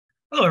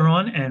Hello,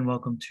 everyone, and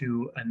welcome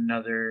to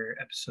another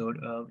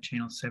episode of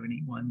Channel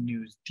 781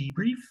 News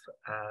Debrief.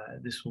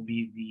 This will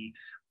be the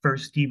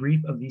first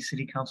debrief of the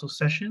City Council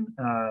session.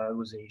 It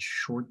was a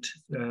short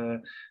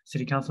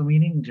City Council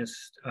meeting,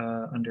 just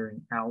under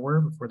an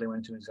hour before they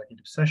went to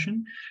executive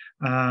session.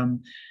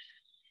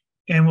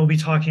 And we'll be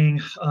talking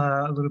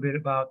a little bit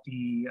about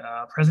the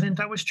president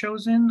that was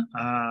chosen.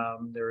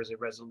 There was a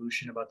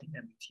resolution about the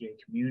MBTA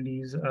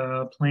Communities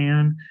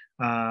plan.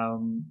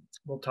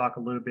 We'll talk a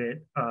little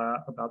bit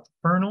about the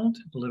Fernald,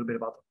 a little bit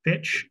about the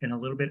Fitch, and a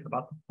little bit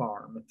about the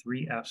farm, the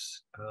 3Fs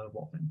of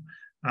Waltham.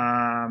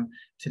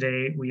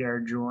 Today, we are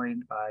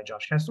joined by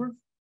Josh Kastorf.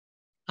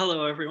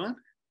 Hello, everyone.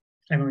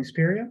 Emily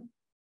Spiria.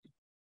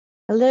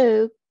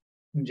 Hello.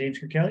 And James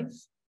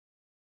Kirkellis.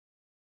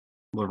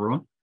 Hello,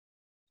 everyone.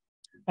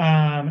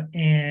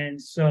 And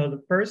so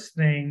the first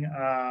thing,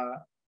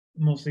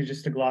 mostly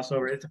just to gloss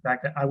over, is the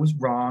fact that I was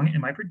wrong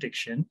in my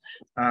prediction.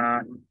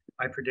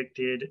 I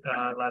predicted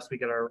last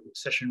week at our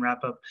session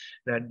wrap up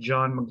that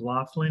John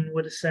McLaughlin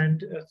would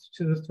ascend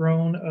to the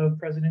throne of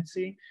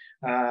presidency.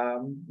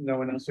 No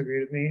one else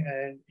agreed with me,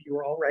 and you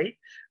were all right.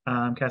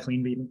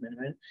 Kathleen B.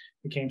 McMenimen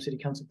became city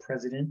council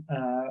president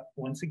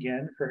once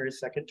again for her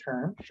second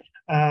term.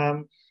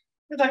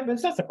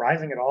 It's not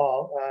surprising at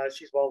all.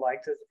 She's well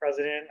liked as the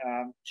president.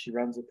 She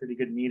runs a pretty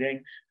good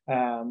meeting.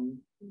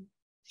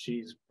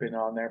 She's been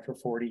on there for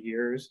 40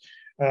 years.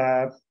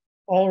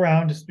 All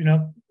around, just,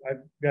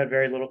 I've got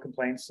very little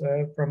complaints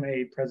from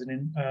a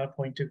president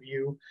point of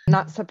view.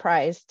 Not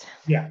surprised.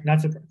 Yeah, not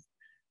surprised.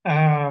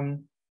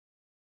 And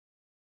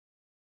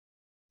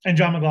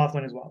John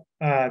McLaughlin as well,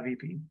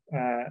 VP,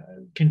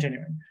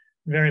 continuing.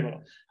 Very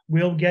little.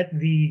 We'll get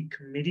the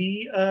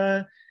committee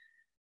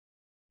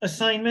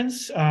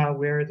assignments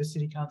where the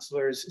city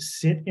councilors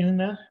sit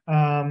in,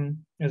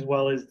 as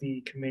well as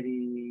the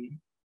committee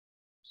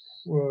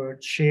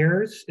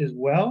chairs as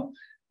well.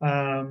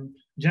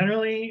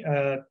 Generally,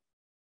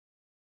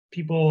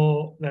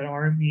 people that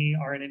aren't me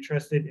aren't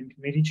interested in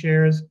committee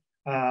chairs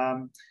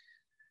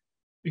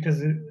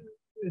because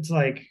it's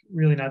like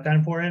really not that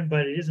important,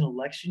 but it is an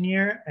election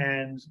year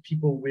and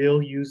people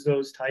will use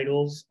those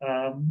titles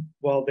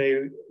while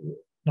they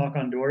knock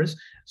on doors.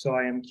 So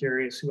I am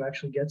curious who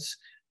actually gets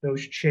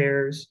those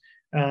chairs.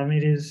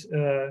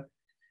 It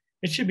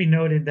should be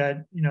noted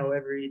that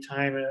every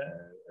time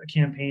a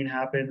campaign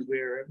happens,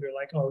 we're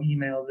like, oh,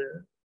 email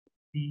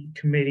the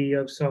committee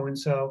of so and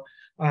so,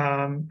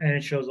 and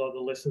it shows all the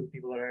list of the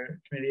people that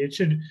are committee. It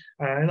should.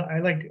 I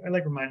like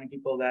reminding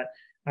people that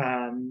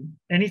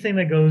anything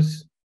that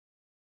goes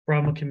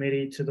from a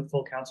committee to the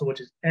full council,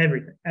 which is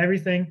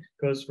everything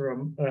goes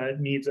from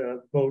needs a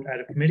vote at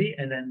a committee,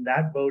 and then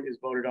that vote is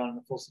voted on in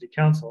the full city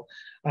council.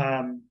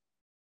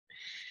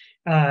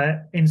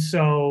 And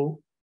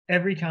so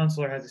every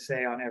councilor has a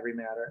say on every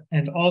matter.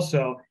 And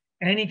also,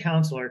 any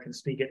councilor can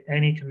speak at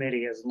any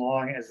committee as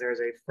long as there's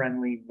a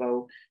friendly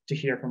vote to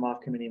hear from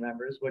off-committee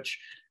members, which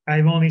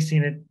I've only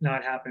seen it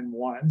not happen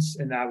once,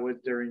 and that was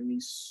during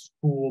the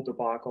school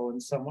debacle. And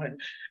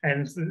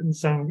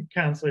some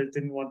councilors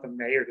didn't want the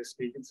mayor to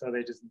speak, and so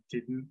they just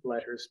didn't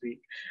let her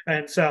speak.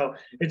 And so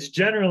it's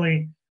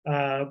generally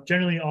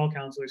all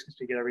councilors can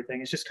speak at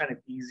everything. It's just kind of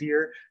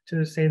easier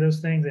to say those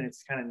things, and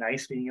it's kind of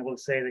nice being able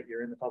to say that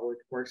you're in the Public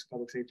Works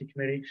Public Safety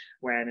Committee,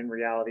 when in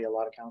reality a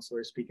lot of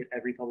councilors speak at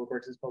every Public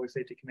Works and Public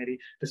Safety Committee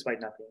despite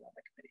not being on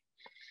the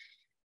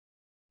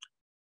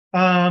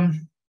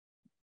committee.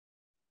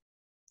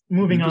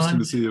 Moving Interesting on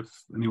to see if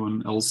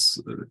anyone else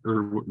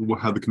or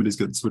how the committees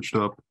get switched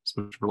up,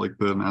 especially for like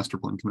the master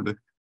plan committee.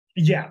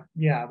 Yeah,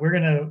 we're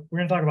gonna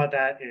talk about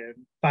that in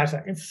 5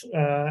 seconds.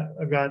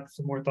 I've got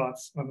some more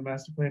thoughts on the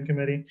master plan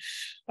committee.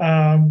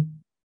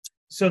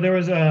 So there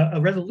was a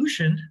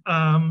resolution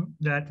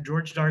that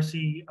George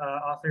Darcy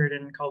authored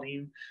and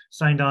Colleen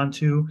signed on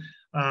to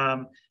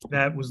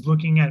that was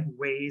looking at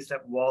ways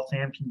that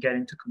Waltham can get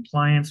into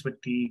compliance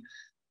with the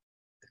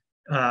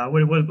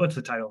what's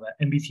the title of that?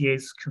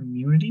 MBTA's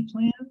community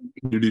plan?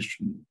 It's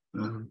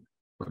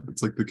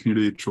like the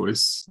community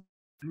choice.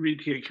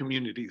 MBTA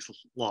Communities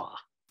law.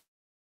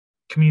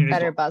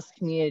 Better bus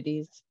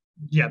communities.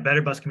 Yeah,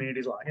 better bus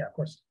communities law. Yeah, of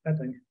course, that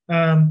thing.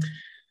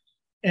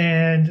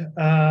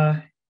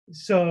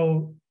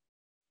 So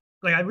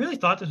like I really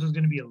thought this was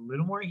going to be a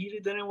little more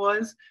heated than it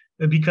was,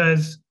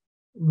 because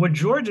what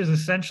George is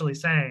essentially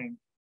saying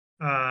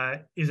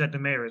is that the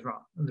mayor is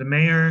wrong. The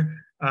mayor,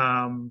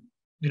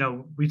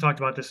 we talked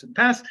about this in the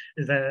past,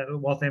 is that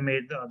Waltham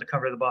made the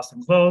cover of the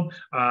Boston Globe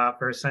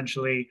for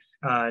essentially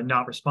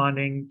not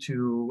responding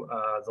to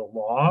the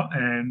law,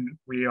 and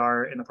we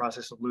are in the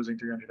process of losing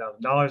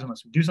 $300,000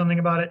 unless we do something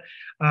about it.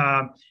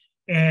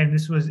 And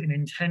this was an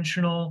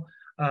intentional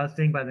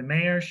thing by the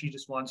mayor. She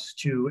just wants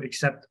to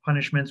accept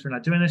punishments for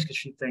not doing this because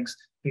she thinks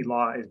the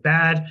law is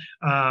bad.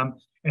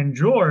 And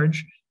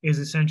George is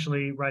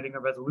essentially writing a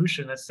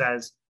resolution that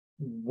says,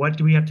 what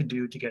do we have to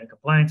do to get in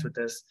compliance with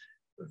this?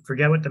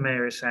 Forget what the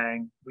mayor is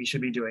saying. We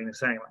should be doing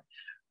this anyway.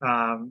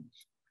 And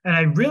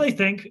I really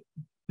think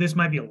this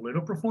might be a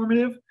little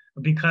performative,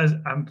 because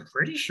I'm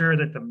pretty sure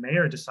that the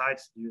mayor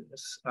decides to do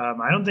this.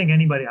 I don't think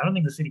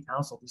the city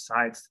council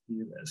decides to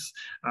do this.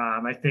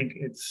 I think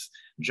it's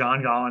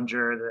John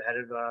Gollinger, the head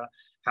of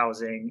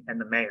housing,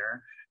 and the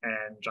mayor,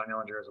 and John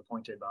Gollinger is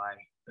appointed by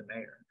the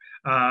mayor.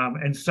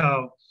 And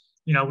so,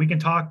 we can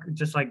talk,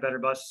 just like Better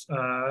Bus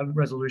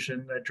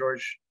resolution that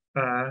George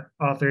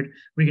authored,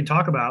 we can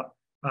talk about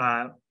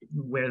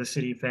where the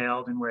city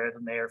failed and where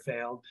the mayor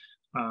failed.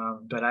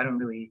 But I don't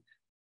really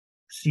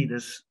see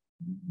this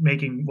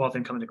making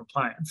Waltham come into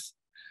compliance.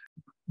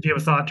 Do you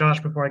have a thought,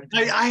 Josh, before I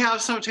continue? I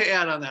have something to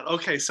add on that.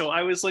 Okay, so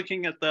I was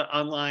looking at the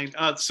online.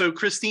 So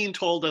Christine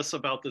told us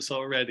about this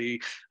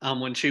already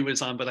when she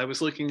was on, but I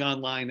was looking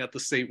online at the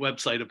state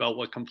website about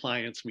what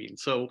compliance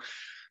means. So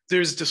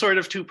there's sort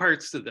of two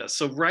parts to this.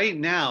 So right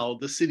now,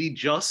 the city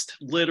just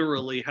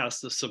literally has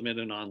to submit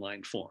an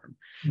online form.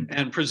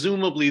 And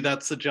presumably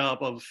that's the job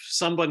of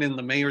someone in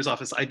the mayor's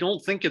office. I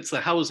don't think it's the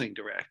housing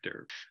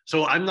director.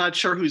 So I'm not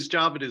sure whose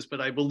job it is,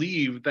 but I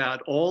believe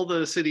that all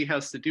the city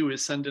has to do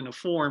is send in a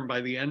form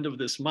by the end of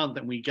this month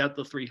and we get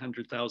the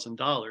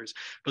 $300,000.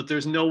 But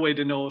there's no way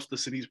to know if the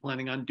city's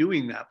planning on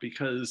doing that,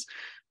 because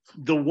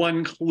the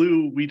one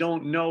clue, we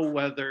don't know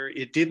whether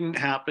it didn't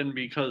happen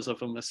because of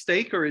a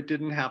mistake or it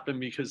didn't happen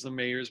because the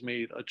mayor's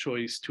made a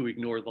choice to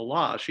ignore the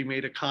law. She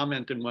made a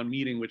comment in one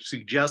meeting which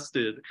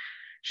suggested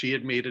she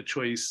had made a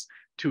choice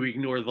to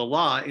ignore the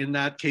law. In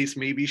that case,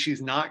 maybe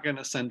she's not going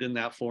to send in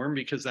that form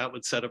because that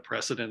would set a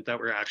precedent that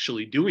we're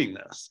actually doing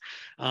this.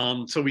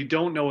 So we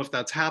don't know if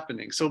that's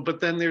happening. So, but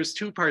then there's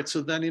two parts.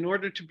 So then in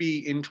order to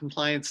be in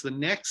compliance, the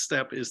next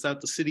step is that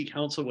the city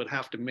council would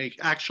have to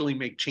actually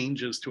make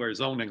changes to our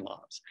zoning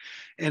laws.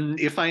 And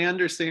if I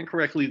understand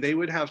correctly, they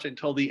would have to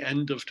until the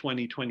end of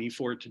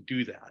 2024 to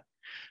do that.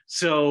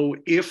 So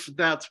if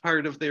that's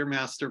part of their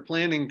master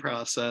planning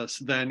process,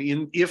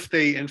 then if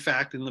they, in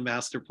fact, in the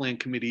master plan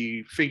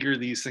committee figure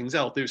these things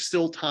out, there's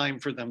still time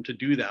for them to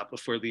do that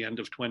before the end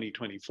of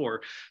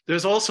 2024.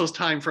 There's also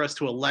time for us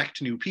to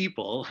elect new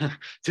people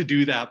to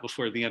do that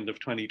before the end of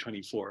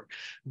 2024.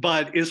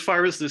 But as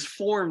far as this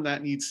form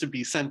that needs to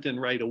be sent in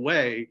right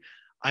away,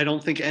 I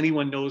don't think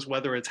anyone knows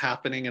whether it's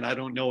happening, and I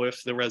don't know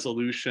if the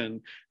resolution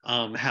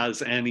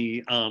has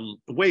any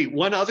weight.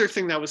 One other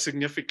thing that was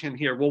significant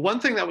here, well,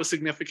 one thing that was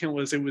significant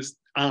was it was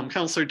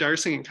Councillor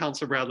Darcy and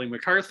Councillor Bradley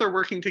MacArthur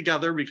working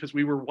together, because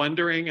we were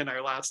wondering in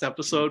our last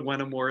episode when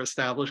a more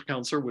established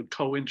councillor would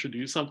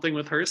co-introduce something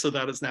with her, so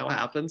that has now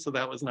happened, so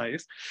that was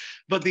nice.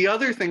 But the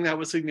other thing that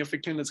was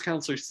significant is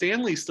Councillor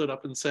Stanley stood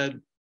up and said,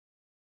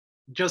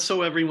 just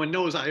so everyone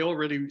knows, I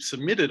already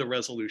submitted a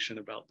resolution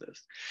about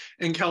this.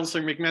 And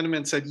Councillor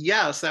McMenimen said,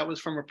 yes, that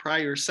was from a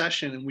prior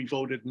session and we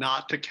voted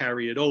not to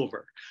carry it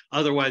over.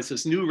 Otherwise,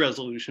 this new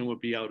resolution would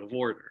be out of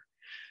order.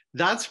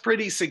 That's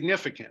pretty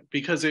significant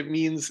because it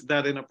means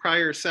that in a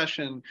prior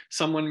session,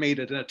 someone made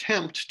an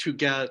attempt to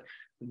get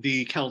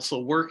the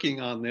council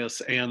working on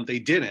this and they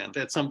didn't.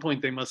 At some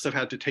point, they must have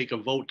had to take a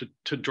vote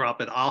to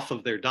drop it off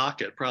of their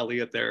docket,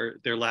 probably at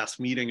their last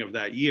meeting of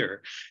that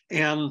year.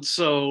 And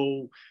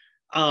so,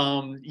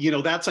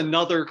 that's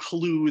another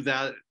clue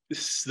that the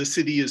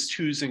city is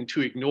choosing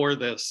to ignore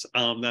this,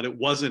 that it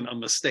wasn't a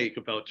mistake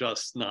about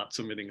just not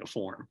submitting a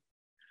form.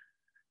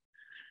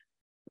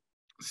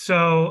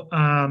 So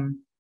I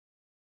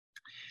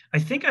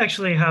think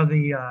actually how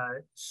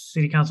the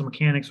city council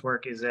mechanics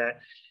work is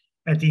that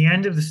at the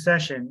end of the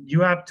session,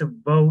 you have to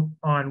vote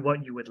on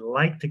what you would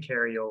like to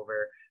carry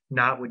over,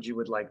 not what you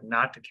would like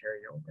not to carry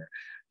over.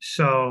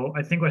 So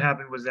I think what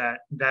happened was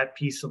that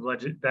piece of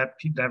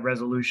that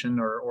resolution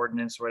or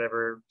ordinance or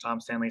whatever Tom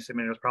Stanley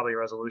submitted, was probably a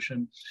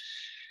resolution,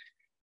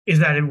 is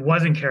that it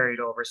wasn't carried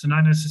over. So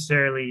not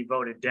necessarily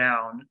voted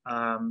down,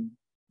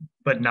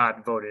 but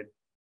not voted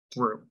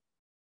through.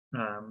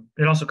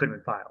 It also couldn't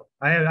have been filed.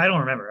 I don't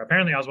remember.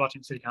 Apparently I was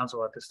watching city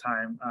council at this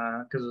time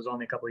because it was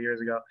only a couple of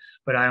years ago,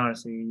 but I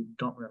honestly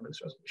don't remember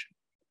this resolution.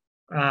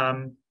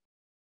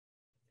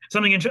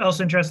 Something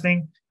else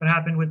interesting that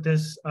happened with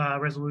this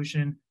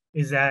resolution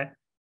is that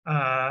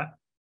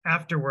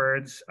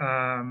afterwards,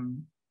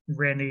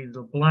 Randy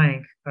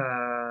LeBlanc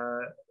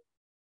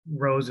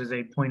rose as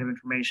a point of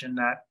information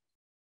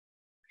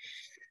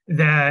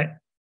that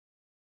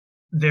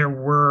there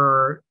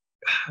were,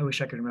 I wish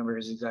I could remember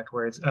his exact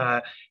words,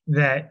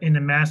 that in the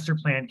master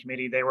plan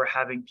committee, they were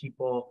having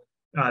people,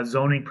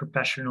 zoning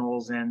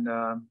professionals and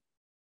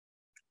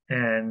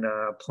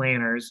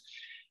planners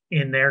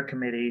in their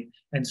committee.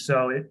 And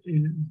so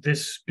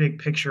this big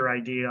picture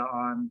idea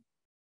on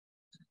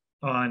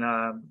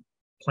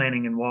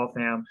planning in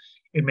Waltham,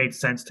 it made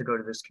sense to go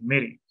to this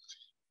committee.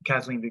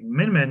 Kathleen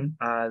McMenimen,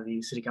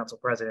 the city council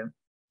president,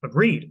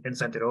 agreed and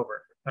sent it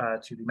over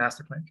to the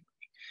master plan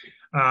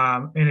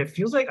committee. And it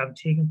feels like I'm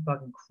taking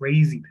fucking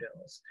crazy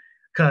pills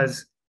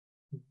because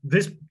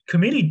this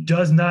committee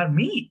does not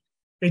meet.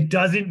 It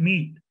doesn't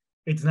meet.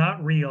 It's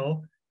not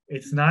real.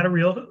 It's not a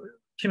real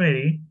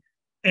committee.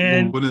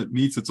 And when it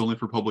meets, it's only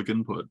for public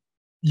input.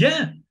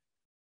 Yeah.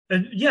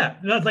 Yeah.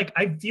 Like,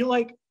 I feel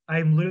like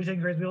I'm literally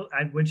taking crazy pills.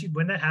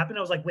 When that happened,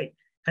 I was like, wait,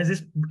 has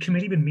this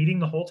committee been meeting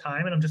the whole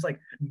time and I'm just like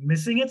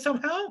missing it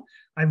somehow?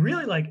 I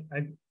really like,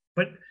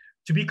 but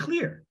to be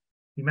clear,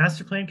 the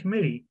master plan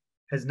committee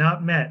has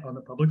not met on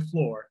the public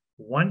floor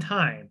one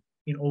time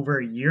in over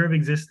a year of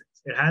existence.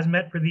 It has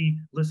met for the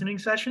listening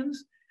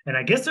sessions, and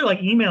I guess they're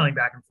like emailing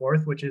back and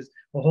forth, which is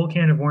a whole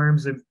can of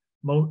worms of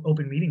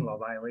open meeting law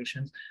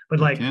violations. But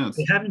like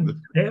they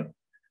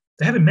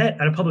haven't met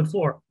at a public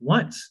floor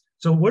once.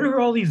 So what are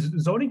all these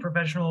zoning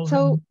professionals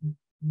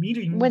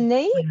meeting? When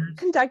they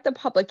conduct the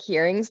public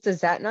hearings,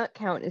 does that not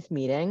count as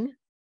meeting?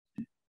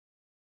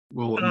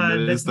 Well, I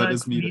mean, that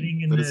is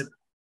meeting.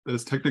 That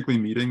is technically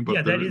meeting,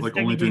 but they're like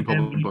only doing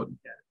public.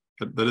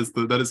 But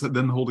that is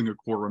them holding a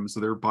quorum, so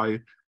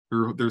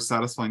they're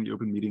satisfying the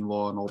open meeting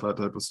law and all that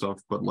type of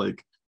stuff. But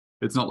like,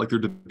 it's not like they're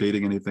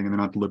debating anything and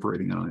they're not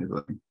deliberating on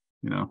anything.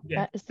 You know,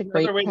 that is the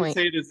great point. Another way to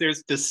say it is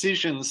there's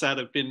decisions that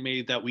have been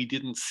made that we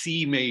didn't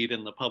see made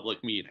in the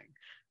public meeting.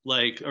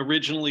 Like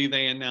originally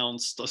they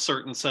announced a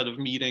certain set of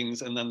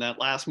meetings and then that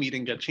last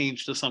meeting got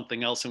changed to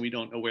something else and we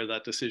don't know where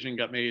that decision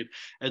got made.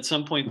 At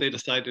some point they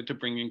decided to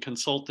bring in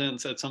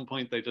consultants. At some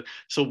point they did.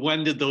 So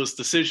when did those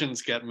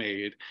decisions get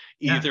made?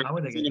 Either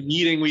in a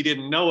meeting we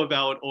didn't know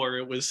about or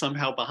it was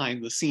somehow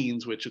behind the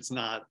scenes, which it's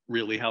not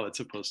really how it's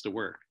supposed to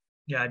work.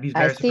 Yeah, I'd be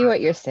very I see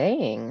what you're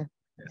saying.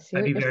 Yeah,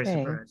 I'd be very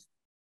surprised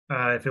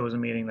if it was a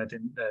meeting that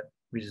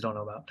we just don't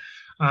know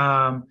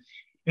about.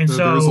 And so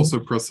there is also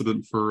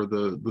precedent for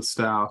the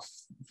staff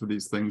for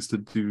these things to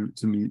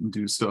meet and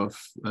do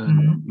stuff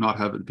and not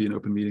have it be an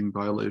open meeting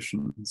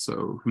violation.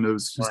 So who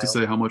knows who's to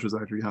say how much is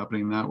actually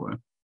happening in that way.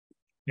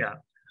 Yeah,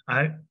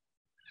 I'm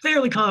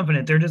fairly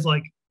confident they're just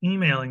like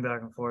emailing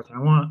back and forth. I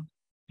want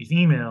these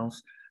emails.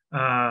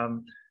 I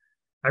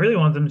really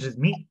want them to just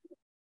meet.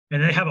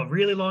 And they have a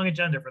really long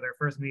agenda for their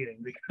first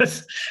meeting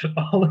because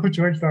all of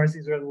George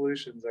Darcy's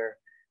resolutions are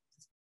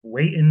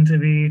waiting to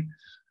be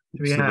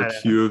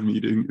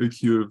a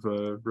queue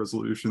of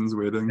resolutions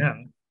waiting. Yeah,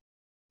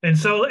 and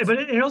so, but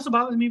it also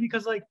bothers me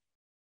because like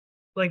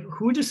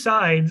who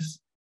decides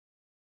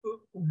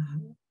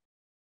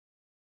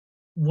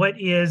what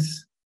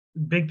is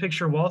big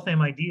picture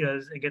Waltham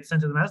ideas and gets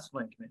sent to the master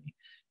plan committee?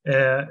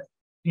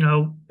 You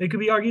know, it could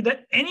be argued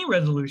that any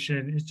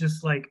resolution is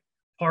just like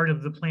part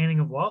of the planning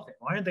of Waltham.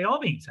 Why aren't they all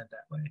being sent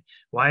that way?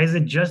 Why is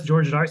it just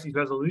George Darcy's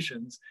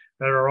resolutions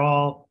that are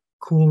all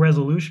cool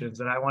resolutions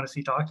that I want to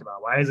see talked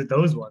about? Why is it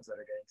those ones that are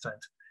getting sent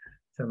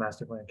to the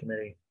master plan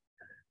committee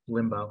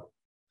limbo?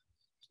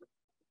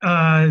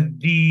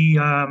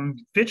 The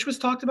Fitch was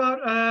talked about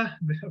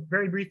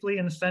very briefly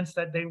in the sense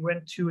that they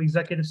went to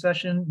executive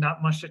session.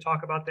 Not much to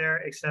talk about there,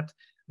 except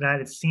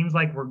that it seems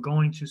like we're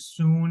going to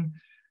soon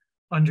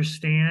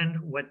understand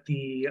what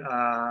the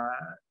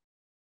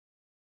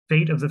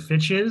fate of the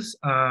Fitch is,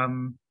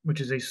 which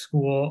is a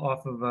school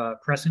off of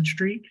Crescent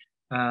Street.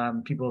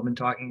 People have been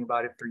talking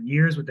about it for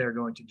years, what they're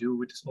going to do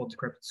with this old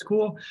decrepit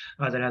school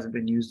that hasn't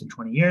been used in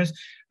 20 years.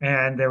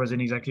 And there was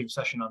an executive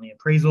session on the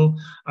appraisal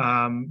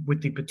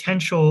with the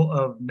potential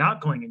of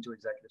not going into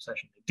executive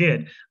session. It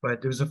did,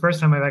 but it was the first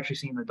time I've actually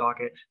seen in the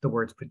docket the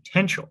words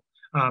potential.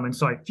 And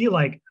so I feel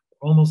like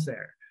we're almost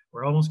there.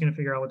 We're almost going to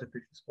figure out what the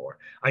Fitch is for.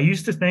 I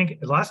used to think,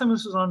 the last time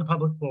this was on the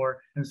public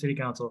floor in the city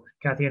council,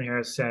 Kathy Ann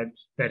Harris said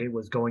that it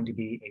was going to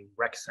be a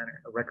rec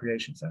center, a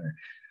recreation center.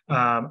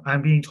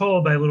 I'm being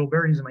told by little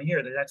birdies in my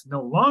ear that that's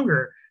no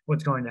longer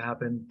what's going to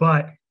happen,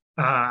 but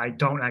I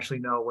don't actually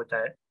know what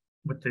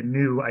the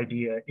new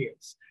idea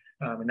is,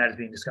 and that is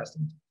being discussed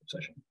in the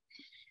session.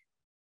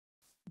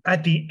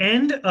 At the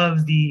end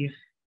of the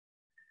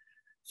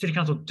city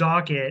council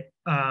docket,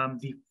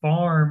 the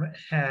farm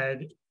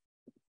had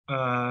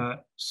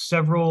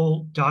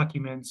several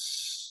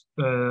documents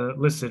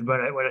listed, but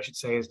what I should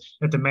say is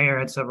that the mayor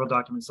had several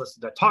documents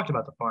listed that talked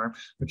about the farm,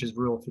 which is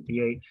Rule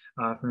 58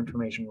 for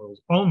information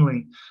rules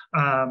only.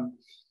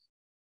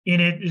 In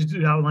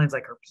it outlines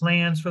like her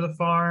plans for the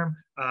farm.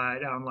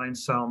 It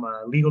outlines some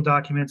legal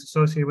documents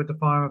associated with the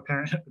farm.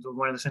 Apparently,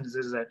 one of the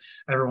sentences is that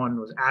everyone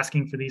was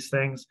asking for these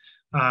things.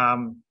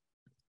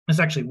 This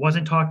actually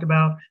wasn't talked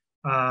about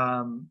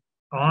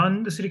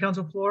on the city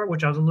council floor,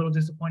 which I was a little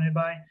disappointed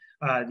by.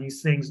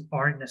 These things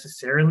aren't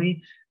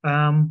necessarily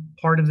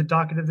part of the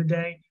docket of the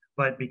day,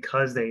 but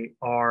because they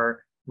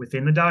are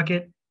within the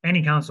docket,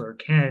 any counselor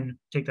can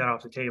take that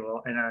off the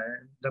table.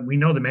 And we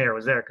know the mayor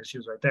was there because she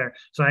was right there.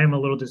 So I am a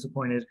little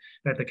disappointed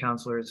that the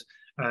counselors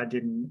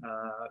didn't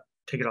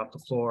take it off the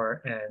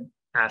floor and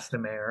ask the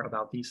mayor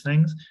about these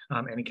things.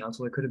 Any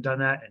counselor could have done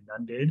that and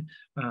none did.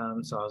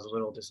 So I was a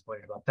little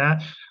disappointed about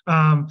that.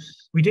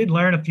 We did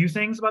learn a few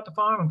things about the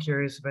farm. I'm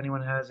curious if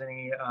anyone has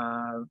any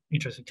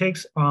interesting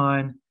takes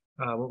on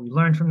what we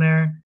learned from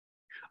there.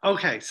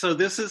 Okay, so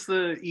this is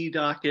the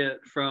e-docket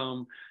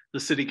from the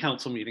city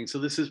council meeting. So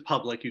this is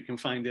public. You can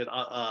find it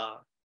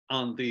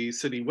on the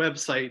city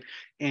website,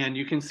 and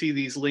you can see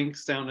these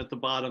links down at the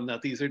bottom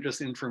that these are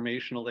just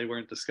informational. They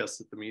weren't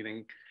discussed at the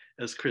meeting,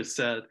 as Chris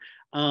said.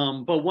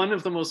 But one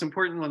of the most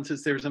important ones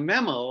is there's a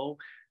memo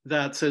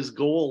that says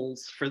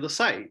goals for the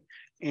site.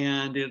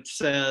 and it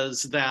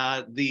says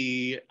that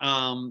the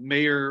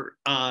mayor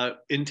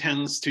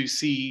intends to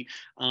see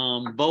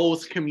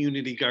both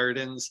community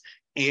gardens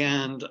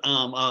and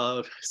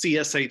a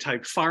CSA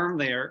type farm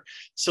there.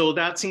 So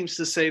that seems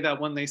to say that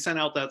when they sent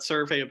out that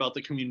survey about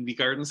the community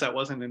gardens, that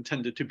wasn't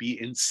intended to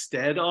be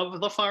instead of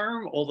the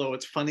farm, although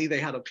it's funny they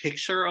had a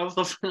picture of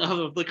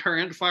the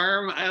current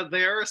farm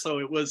there. So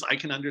it was, I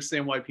can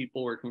understand why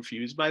people were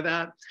confused by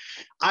that.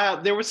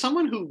 There was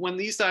someone who, when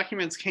these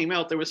documents came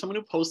out, there was someone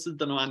who posted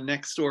them on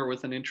Nextdoor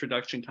with an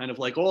introduction, kind of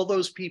like all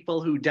those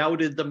people who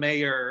doubted the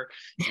mayor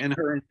and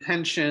her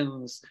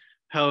intentions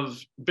have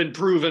been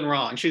proven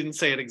wrong. She didn't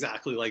say it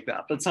exactly like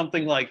that, but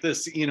something like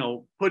this, you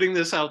know, putting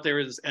this out there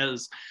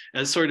as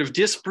sort of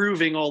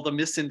disproving all the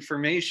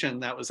misinformation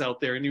that was out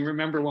there. And you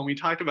remember when we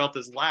talked about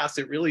this last,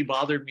 it really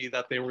bothered me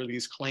that there were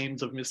these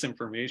claims of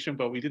misinformation,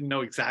 but we didn't know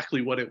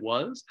exactly what it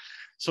was.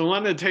 So I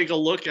wanted to take a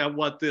look at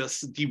what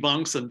this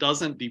debunks and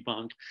doesn't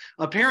debunk.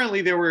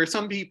 Apparently, there were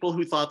some people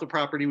who thought the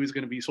property was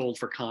going to be sold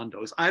for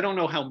condos. I don't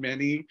know how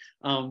many.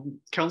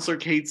 Councillor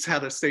Cates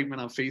had a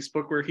statement on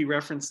Facebook where he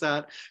referenced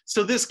that.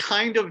 So this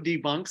kind of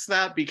debunks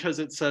that, because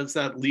it says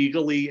that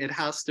legally it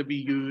has to be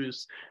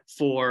used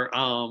for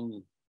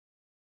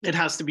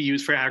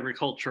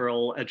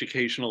agricultural,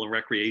 educational, and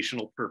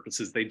recreational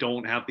purposes. They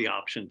don't have the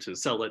option to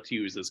sell it to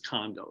use as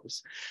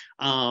condos.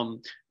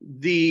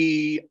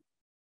 The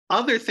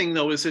other thing,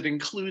 though, is it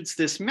includes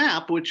this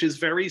map, which is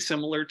very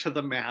similar to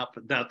the map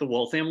that the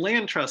Waltham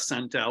Land Trust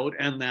sent out,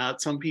 and that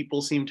some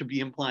people seem to be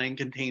implying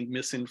contained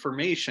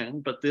misinformation,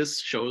 but this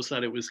shows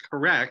that it was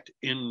correct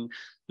in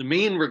the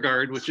main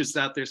regard, which is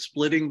that they're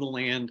splitting the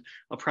land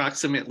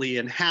approximately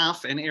in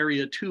half, and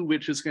Area 2,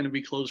 which is going to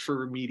be closed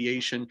for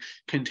remediation,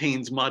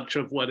 contains much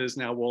of what is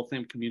now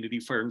Waltham Community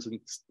Farms, and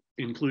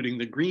including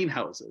the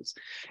greenhouses.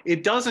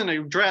 It doesn't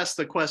address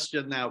the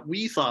question that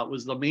we thought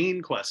was the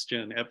main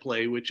question at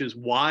play, which is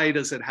why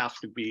does it have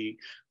to be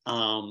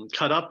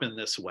cut up in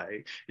this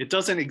way? It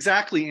doesn't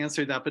exactly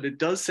answer that, but it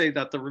does say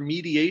that the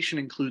remediation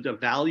includes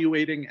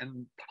evaluating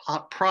and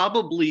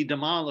probably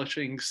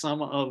demolishing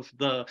some of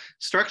the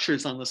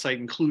structures on the site,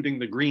 including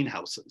the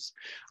greenhouses.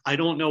 I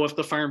don't know if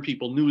the farm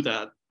people knew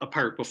that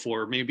apart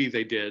before, maybe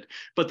they did,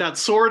 but that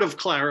sort of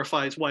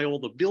clarifies why all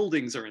the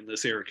buildings are in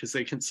this area, because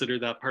they consider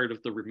that part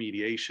of the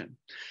remediation.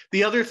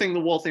 The other thing the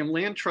Waltham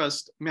Land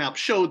Trust map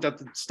showed that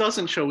this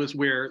doesn't show is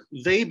where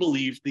they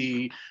believe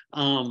the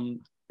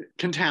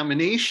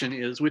contamination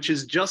is, which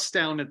is just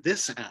down at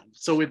this end.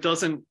 So it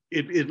doesn't,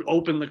 it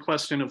opened the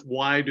question of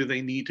why do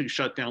they need to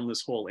shut down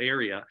this whole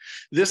area.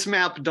 This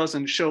map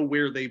doesn't show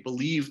where they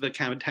believe the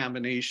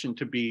contamination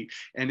to be,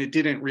 and it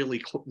didn't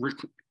really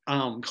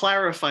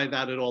clarify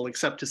that at all,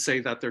 except to say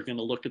that they're going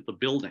to look at the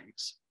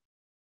buildings.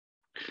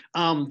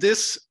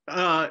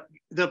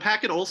 The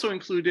packet also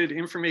included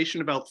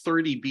information about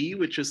 30B,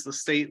 which is the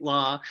state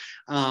law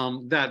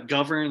that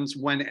governs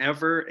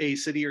whenever a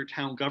city or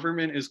town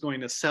government is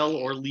going to sell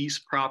or lease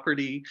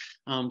property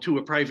to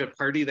a private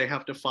party, they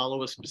have to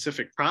follow a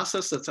specific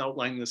process that's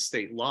outlined in the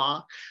state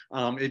law.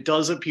 It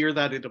does appear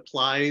that it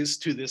applies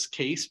to this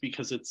case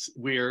because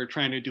we're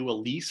trying to do a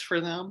lease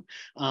for them.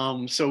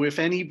 So if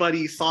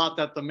anybody thought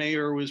that the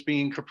mayor was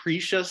being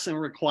capricious in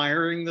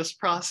requiring this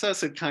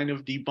process, it kind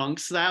of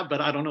debunks that,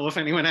 but I don't know if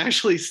anyone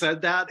actually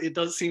said that. It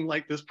does seem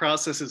like this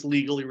process is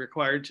legally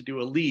required to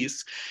do a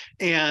lease,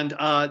 and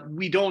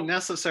we don't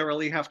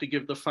necessarily have to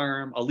give the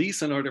farm a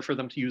lease in order for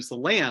them to use the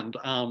land.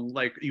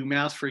 Like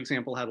UMass, for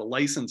example, had a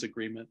license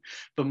agreement,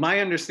 but my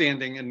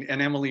understanding,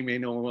 and Emily may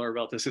know more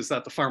about this, is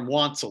that the farm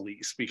wants a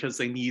lease because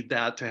they need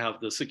that to have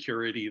the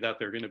security that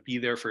they're going to be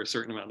there for a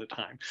certain amount of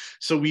time.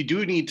 So we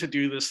do need to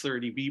do this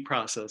 30B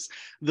process.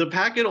 The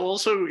packet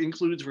also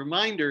includes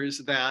reminders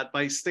that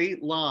by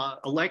state law,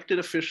 elected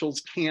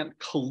officials can't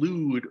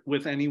collude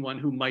with anyone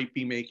who might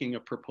be making a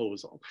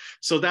proposal.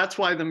 So that's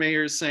why the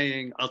mayor's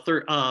saying a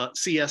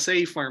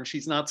CSA farm.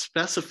 She's not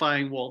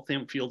specifying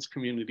Waltham Fields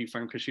Community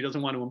Farm because she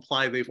doesn't want to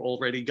imply they've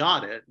already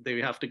got it. They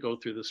have to go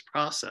through this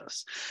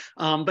process.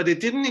 But it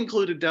didn't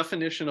include a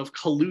definition of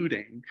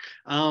colluding.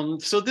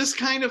 So this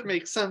kind of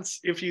makes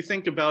sense if you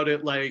think about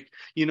it, like,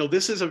 you know,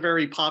 this is a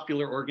very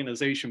popular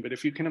organization, but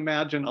if you can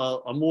imagine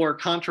a more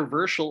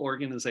controversial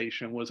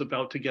organization was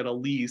about to get a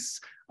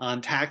lease on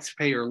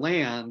taxpayer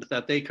land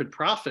that they could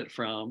profit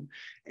from,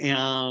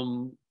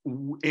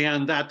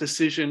 and that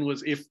decision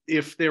was,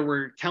 if there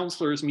were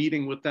counselors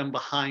meeting with them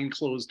behind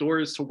closed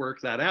doors to work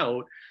that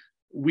out,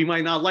 we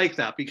might not like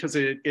that, because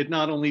it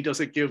not only does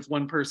it give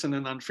one person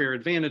an unfair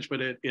advantage,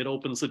 but it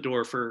opens the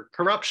door for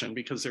corruption,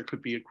 because there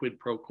could be a quid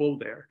pro quo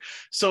there.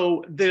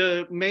 So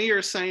the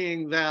mayor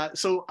saying that,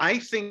 so I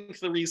think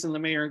the reason the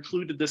mayor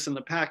included this in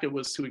the packet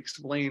was to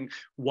explain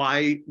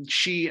why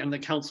she and the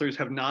counselors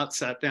have not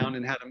sat down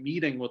and had a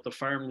meeting with the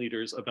farm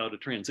leaders about a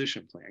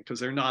transition plan, because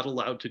they're not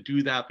allowed to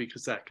do that,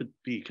 because that could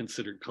be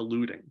considered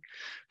colluding.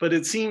 But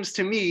it seems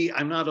to me,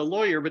 I'm not a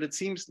lawyer, but it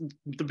seems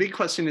the big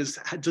question is,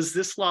 does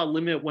this law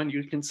limit when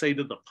you can say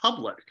to the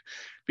public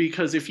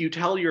because if you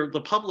tell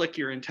the public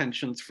your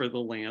intentions for the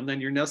land,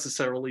 then you're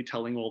necessarily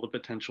telling all the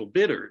potential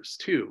bidders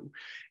too.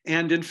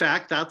 And in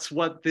fact, that's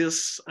what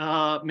this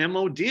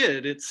memo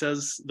did. It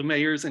says the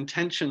mayor's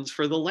intentions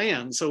for the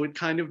land. So it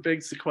kind of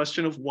begs the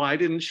question of why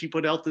didn't she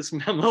put out this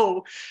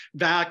memo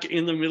back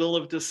in the middle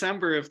of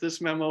December? If this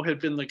memo had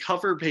been the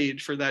cover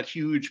page for that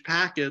huge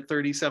packet,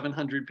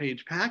 3,700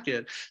 page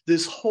packet,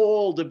 this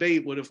whole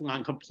debate would have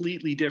gone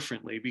completely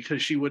differently,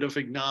 because she would have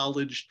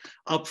acknowledged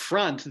up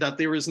front that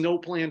there is no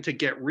plan to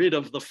get rid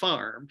of the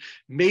farm.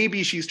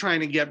 Maybe she's trying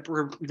to get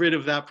rid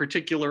of that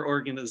particular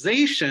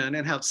organization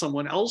and have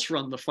someone else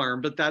run the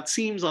farm, but that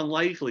seems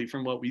unlikely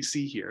from what we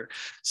see here.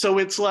 So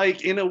it's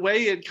like, in a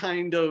way, it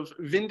kind of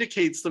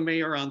vindicates the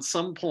mayor on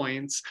some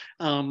points,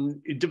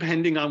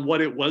 depending on what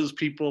it was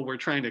people were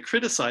trying to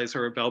criticize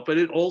her about, but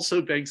it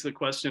also begs the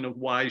question of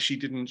why she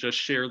didn't just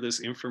share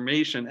this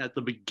information at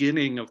the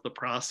beginning of the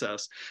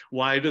process.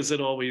 Why does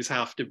it always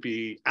have to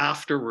be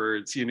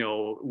afterwards? You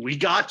know, we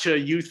gotcha,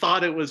 you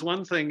thought it was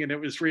one thing and it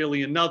was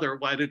really another.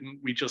 Why didn't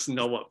we just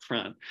know up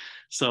front?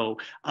 So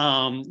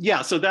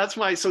yeah, so that's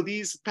why, so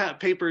these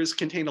papers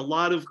contain a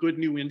lot of good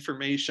new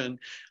information.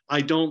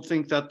 I don't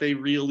think that they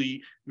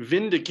really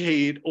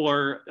vindicate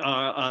or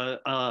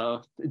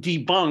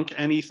debunk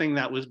anything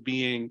that was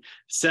being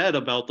said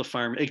about the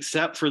farm,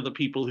 except for the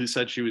people who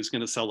said she was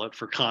going to sell it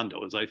for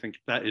condos. I think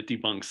that it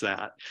debunks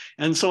that.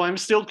 And so I'm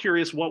still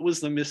curious, what was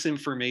the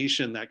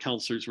misinformation that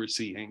councilors were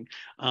seeing?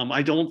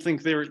 I don't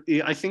think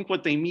I think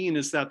what they mean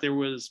is that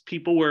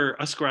people were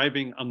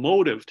ascribing a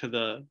motive to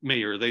the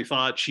mayor. They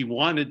thought she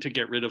wanted to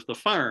get rid of the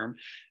farm,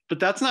 but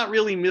that's not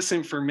really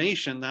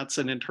misinformation. That's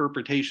an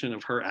interpretation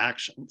of her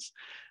actions.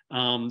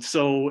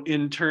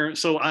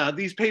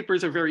 These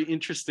papers are very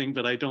interesting,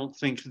 but I don't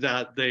think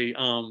that they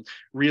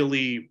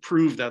really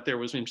prove that there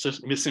was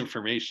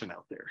misinformation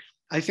out there.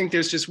 I think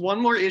there's just one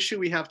more issue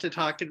we have to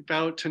talk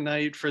about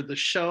tonight for the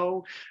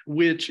show,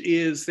 which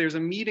is there's a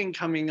meeting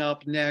coming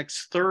up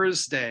next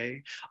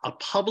Thursday, a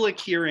public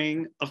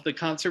hearing of the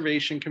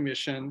Conservation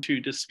Commission to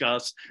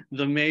discuss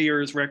the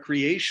mayor's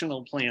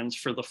recreational plans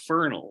for the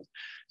Fernald.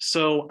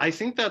 So I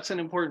think that's an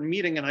important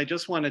meeting, and I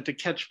just wanted to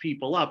catch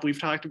people up. We've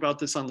talked about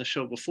this on the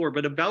show before,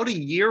 but about a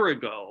year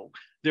ago,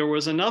 there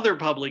was another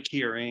public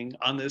hearing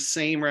on this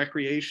same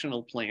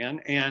recreational plan,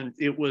 and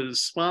it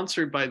was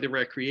sponsored by the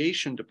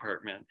Recreation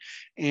Department.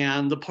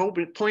 And the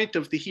point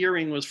of the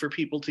hearing was for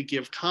people to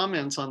give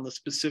comments on the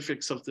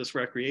specifics of this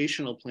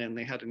recreational plan.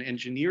 They had an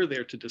engineer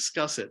there to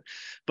discuss it.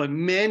 But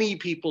many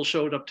people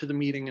showed up to the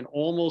meeting, and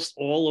almost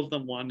all of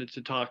them wanted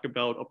to talk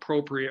about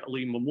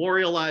appropriately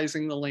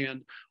memorializing the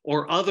land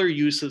or other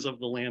uses of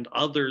the land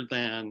other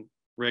than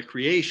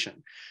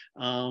recreation.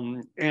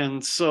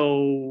 And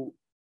so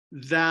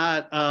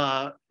that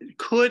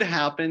could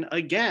happen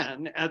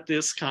again at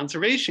this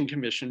Conservation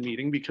Commission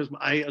meeting, because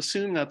I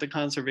assume that the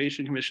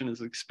Conservation Commission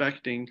is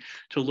expecting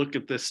to look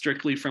at this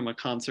strictly from a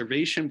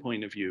conservation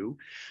point of view.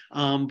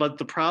 But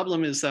the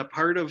problem is that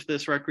part of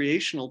this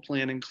recreational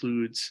plan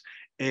includes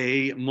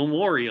a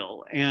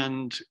memorial,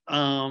 and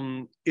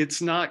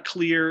it's not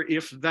clear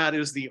if that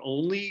is the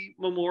only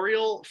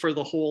memorial for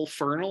the whole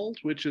Fernald,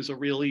 which is a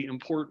really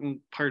important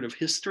part of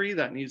history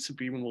that needs to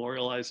be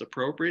memorialized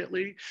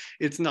appropriately.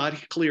 It's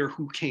not clear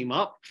who came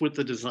up with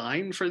the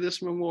design for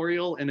this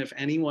memorial, and if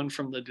anyone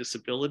from the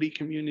disability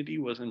community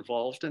was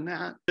involved in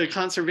that. The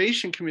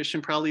Conservation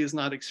Commission probably is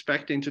not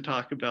expecting to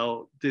talk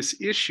about this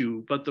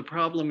issue, but the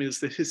problem is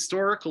the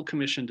Historical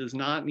Commission does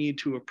not need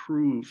to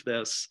approve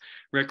this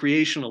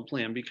recreational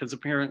plan, because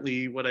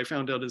apparently what I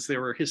found out is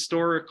there were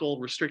historical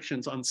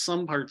restrictions on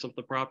some parts of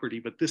the property,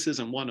 but this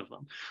isn't one of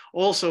them.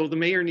 Also, the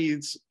mayor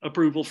needs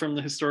approval from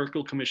the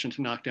Historical Commission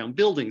to knock down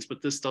buildings,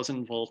 but this doesn't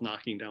involve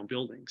knocking down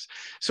buildings.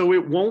 So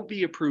it won't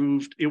be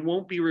approved. It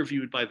won't be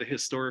reviewed by the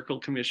Historical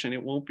Commission.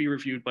 It won't be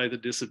reviewed by the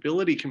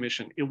Disability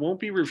Commission. It won't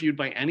be reviewed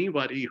by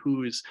anybody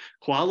who is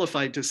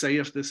qualified to say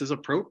if this is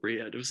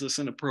appropriate. Is this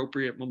an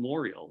appropriate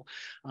memorial?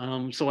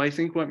 So I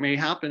think what may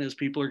happen is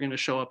people are going to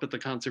show up at the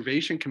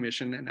Conservation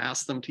Commission and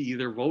ask them to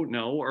either vote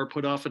no or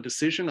put off a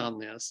decision on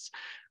this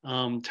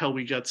till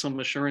we get some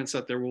assurance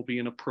that there will be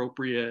an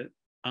appropriate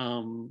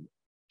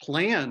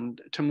plan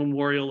to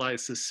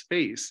memorialize this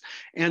space.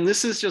 And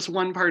this is just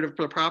one part of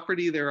the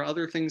property. There are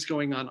other things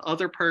going on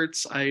other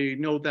parts. I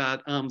know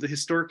that the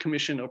Historic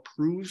Commission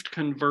approved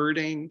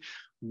converting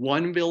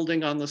one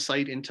building on the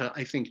site into,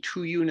 I think,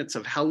 2 units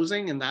of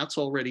housing, and that's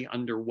already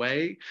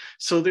underway.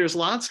 So there's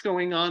lots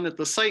going on at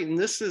the site, and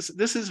this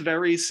is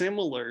very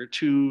similar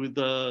to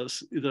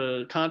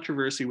the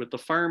controversy with the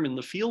farm and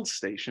the field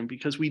station,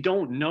 because we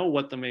don't know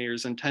what the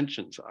mayor's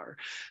intentions are.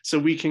 So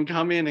we can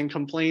come in and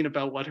complain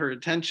about what her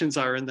intentions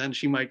are, and then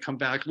she might come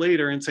back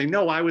later and say,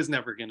 no, I was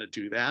never going to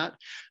do that.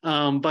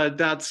 But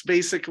that's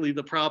basically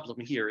the problem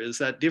here, is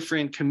that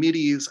different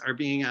committees are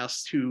being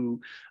asked to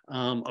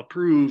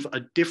approve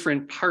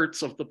different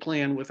parts of the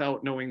plan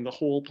without knowing the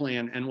whole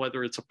plan and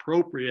whether it's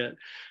appropriate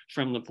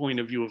from the point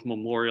of view of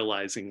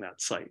memorializing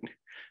that site.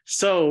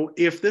 So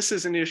if this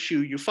is an issue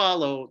you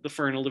follow, the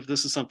Fernald, if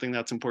this is something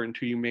that's important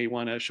to you, may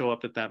want to show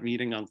up at that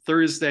meeting on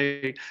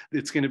Thursday.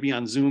 It's going to be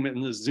on Zoom,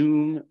 and the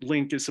Zoom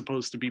link is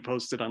supposed to be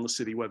posted on the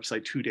city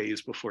website 2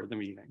 days before the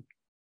meeting.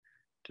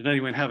 Did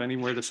anyone have any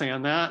more to say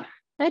on that?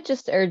 I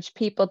just urge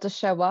people to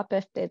show up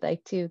if they'd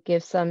like to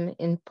give some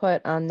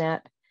input on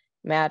that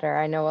matter.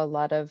 I know a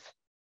lot of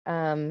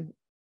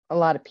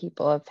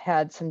people have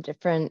had some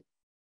different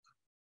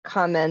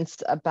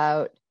comments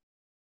about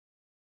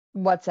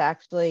what's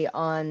actually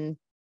on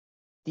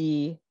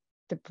the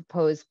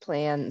proposed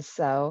plans.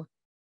 So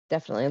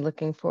definitely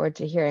looking forward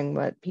to hearing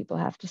what people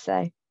have to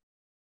say.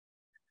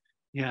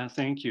 Yeah,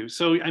 thank you.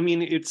 So, I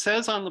mean, it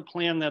says on the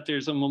plan that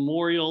there's a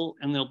memorial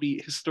and there'll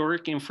be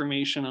historic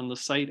information on the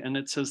site, and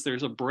it says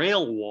there's a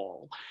Braille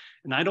wall.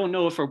 And I don't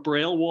know if a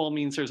Braille wall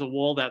means there's a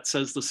wall that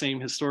says the same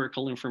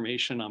historical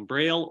information on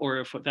Braille, or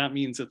if that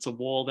means it's a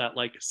wall that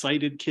like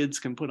sighted kids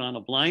can put on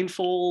a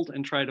blindfold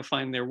and try to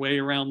find their way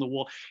around the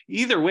wall.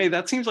 Either way,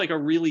 that seems like a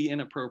really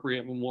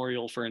inappropriate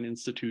memorial for an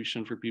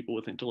institution for people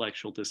with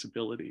intellectual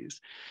disabilities.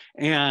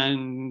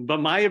 But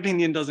my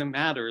opinion doesn't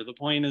matter. The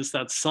point is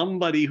that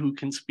somebody who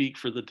can speak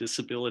for the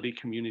disability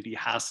community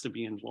has to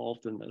be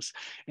involved in this.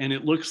 And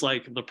it looks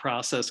like the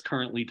process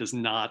currently does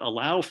not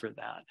allow for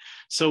that.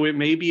 So it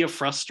may be a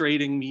frustrating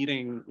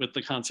meeting with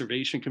the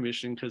Conservation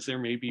Commission, because there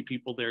may be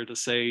people there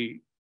to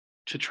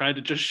try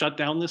to just shut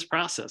down this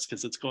process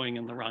because it's going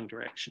in the wrong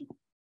direction.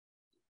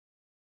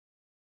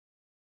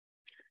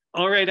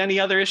 All right, any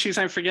other issues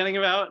I'm forgetting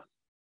about?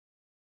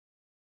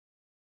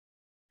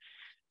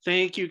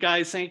 Thank you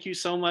guys. Thank you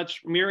so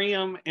much,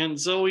 Miriam and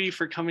Zoe,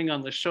 for coming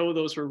on the show.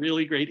 Those were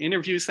really great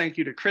interviews. Thank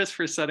you to Chris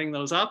for setting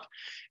those up.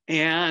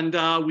 And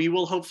we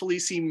will hopefully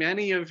see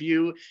many of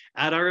you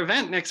at our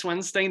event next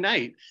Wednesday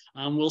night.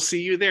 We'll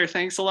see you there.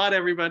 Thanks a lot,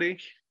 everybody.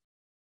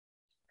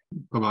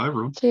 Bye-bye,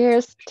 everyone.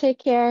 Cheers. Take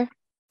care.